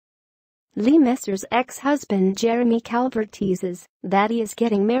Lee Messer's ex-husband Jeremy Calvert teases that he is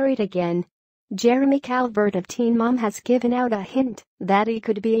getting married again. Jeremy Calvert of Teen Mom has given out a hint that he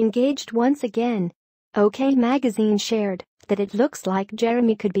could be engaged once again. OK Magazine shared that it looks like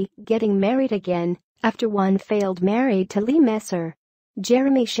Jeremy could be getting married again after one failed marriage to Lee Messer.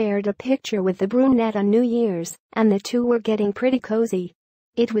 Jeremy shared a picture with the brunette on New Year's, and the two were getting pretty cozy.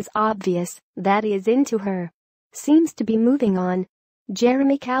 It was obvious that he is into her. Seems to be moving on.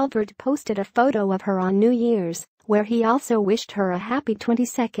 Jeremy Calvert posted a photo of her on New Year's, where he also wished her a happy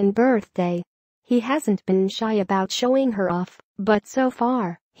 22nd birthday. He hasn't been shy about showing her off, but so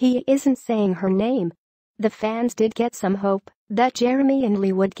far, he isn't saying her name. The fans did get some hope that Jeremy and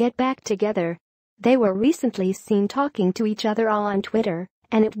Lee would get back together. They were recently seen talking to each other on Twitter,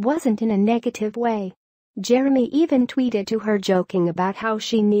 and it wasn't in a negative way. Jeremy even tweeted to her joking about how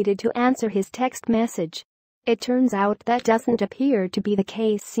she needed to answer his text message. It turns out that doesn't appear to be the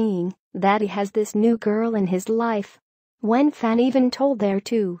case, seeing that he has this new girl in his life. One fan even told their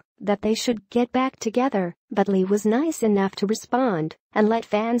two that they should get back together, but Lee was nice enough to respond and let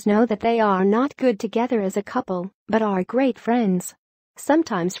fans know that they are not good together as a couple, but are great friends.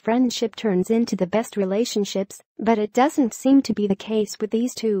 Sometimes friendship turns into the best relationships, but it doesn't seem to be the case with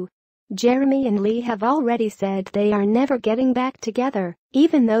these two. Jeremy and Lee have already said they are never getting back together,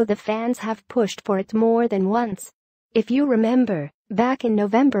 even though the fans have pushed for it more than once. If you remember, back in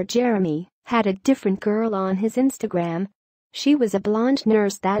November Jeremy had a different girl on his Instagram. She was a blonde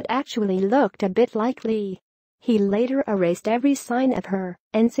nurse that actually looked a bit like Lee. He later erased every sign of her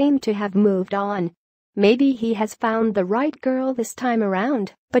and seemed to have moved on. Maybe he has found the right girl this time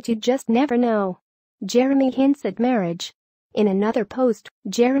around, but you just never know. Jeremy hints at marriage. In another post,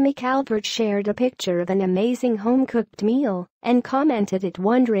 Jeremy Calvert shared a picture of an amazing home-cooked meal and commented it,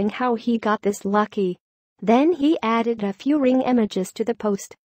 wondering how he got this lucky. Then he added a few ring images to the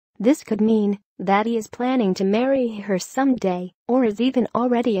post. This could mean that he is planning to marry her someday or is even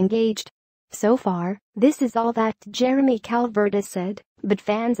already engaged. So far, this is all that Jeremy Calvert has said, but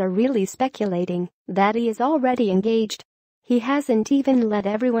fans are really speculating that he is already engaged. He hasn't even let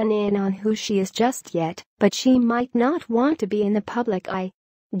everyone in on who she is just yet, but she might not want to be in the public eye.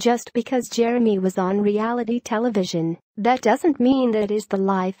 Just because Jeremy was on reality television, that doesn't mean that is the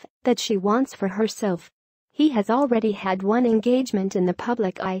life that she wants for herself. He has already had one engagement in the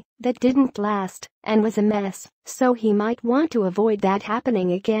public eye that didn't last and was a mess, so he might want to avoid that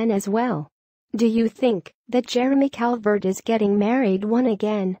happening again as well. Do you think that Jeremy Calvert is getting married once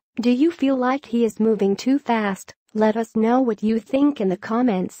again? Do you feel like he is moving too fast? Let us know what you think in the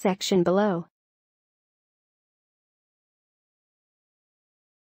comments section below.